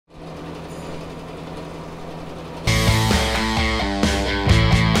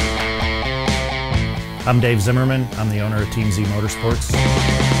I'm Dave Zimmerman. I'm the owner of TeamZ Motorsports.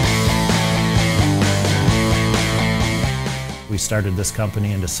 We started this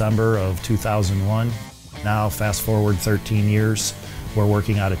company in December of 2001. Now, fast forward 13 years, we're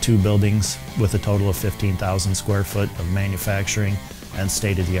working out of 2 buildings with a total of 15,000 square foot of manufacturing and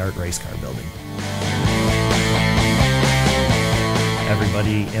state-of-the-art race car building.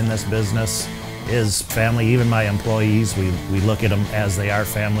 Everybody in this business is family, even my employees. We look at them as they are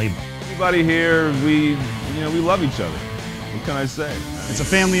family. Everybody here, we love each other. What can I say? It's a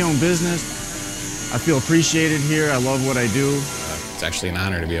family-owned business. I feel appreciated here. I love what I do. It's actually an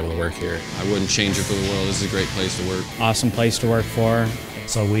honor to be able to work here. I wouldn't change it for the world. This is a great place to work. Awesome place to work for.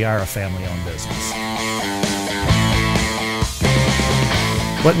 So we are a family-owned business.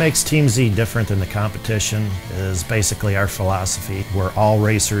 What makes TeamZ different than the competition is basically our philosophy. We're all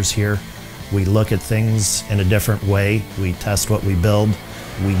racers here. We look at things in a different way. We test what we build.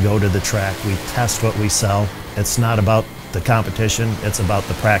 We go to the track. We test what we sell. It's not about the competition. It's about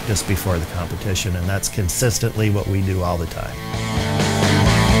the practice before the competition, and that's consistently what we do all the time.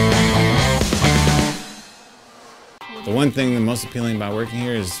 The one thing the most appealing about working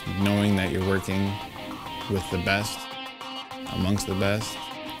here is knowing that you're working with the best, amongst the best.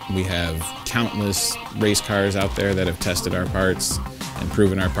 We have countless race cars out there that have tested our parts and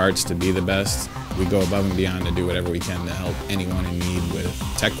proven our parts to be the best. We go above and beyond to do whatever we can to help anyone in need with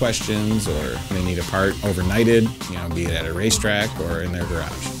tech questions, or they need a part overnighted, be it at a racetrack or in their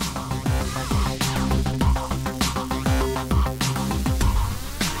garage.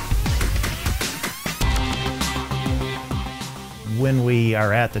 When we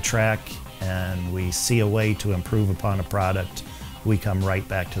are at the track and we see a way to improve upon a product, we come right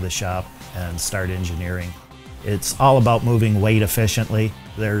back to the shop and start engineering. It's all about moving weight efficiently.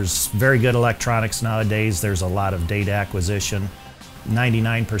 There's very good electronics nowadays. There's a lot of data acquisition.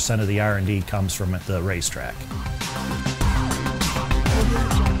 99% of the R&D comes from the racetrack.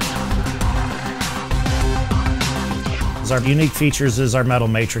 Our unique features is our metal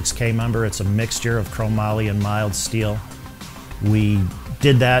matrix K-member. It's a mixture of chromoly and mild steel. We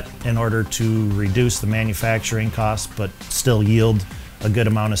did that in order to reduce the manufacturing cost, but still yield a good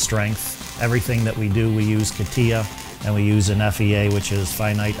amount of strength. Everything that we do, we use CATIA, and we use an FEA, which is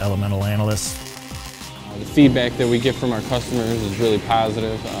finite elemental analysis. The feedback that we get from our customers is really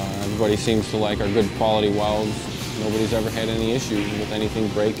positive. Everybody seems to like our good quality welds. Nobody's ever had any issues with anything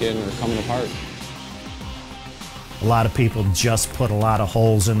breaking or coming apart. A lot of people just put a lot of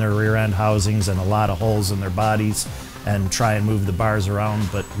holes in their rear end housings and a lot of holes in their bodies and try and move the bars around,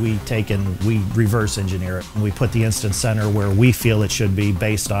 but we reverse engineer it. We put the instant center where we feel it should be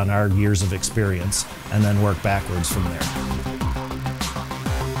based on our years of experience, and then work backwards from there.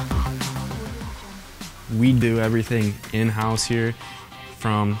 We do everything in-house here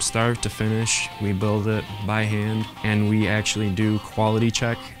from start to finish. We build it by hand, and we actually do quality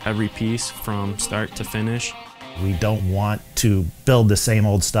check every piece from start to finish. We don't want to build the same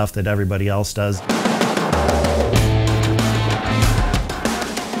old stuff that everybody else does.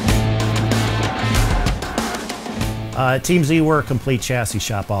 At TeamZ, we're a complete chassis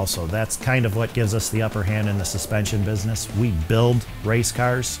shop also. That's kind of what gives us the upper hand in the suspension business. We build race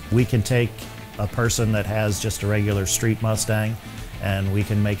cars. We can take a person that has just a regular street Mustang and we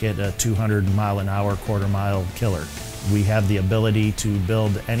can make it a 200-mile-an-hour, quarter-mile killer. We have the ability to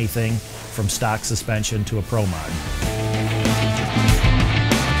build anything from stock suspension to a pro mod.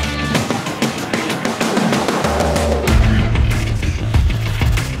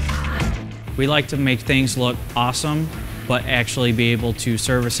 We like to make things look awesome, but actually be able to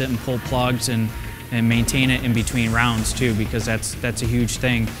service it and pull plugs and maintain it in between rounds too, because that's a huge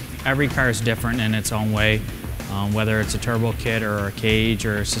thing. Every car is different in its own way, whether it's a turbo kit or a cage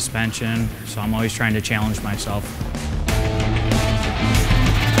or a suspension, so I'm always trying to challenge myself.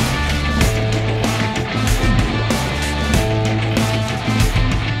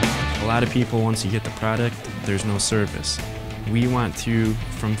 A lot of people, once you get the product, there's no service. We want to,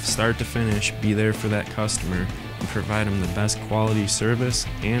 from start to finish, be there for that customer and provide them the best quality service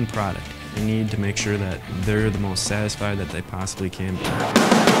and product. We need to make sure that they're the most satisfied that they possibly can be.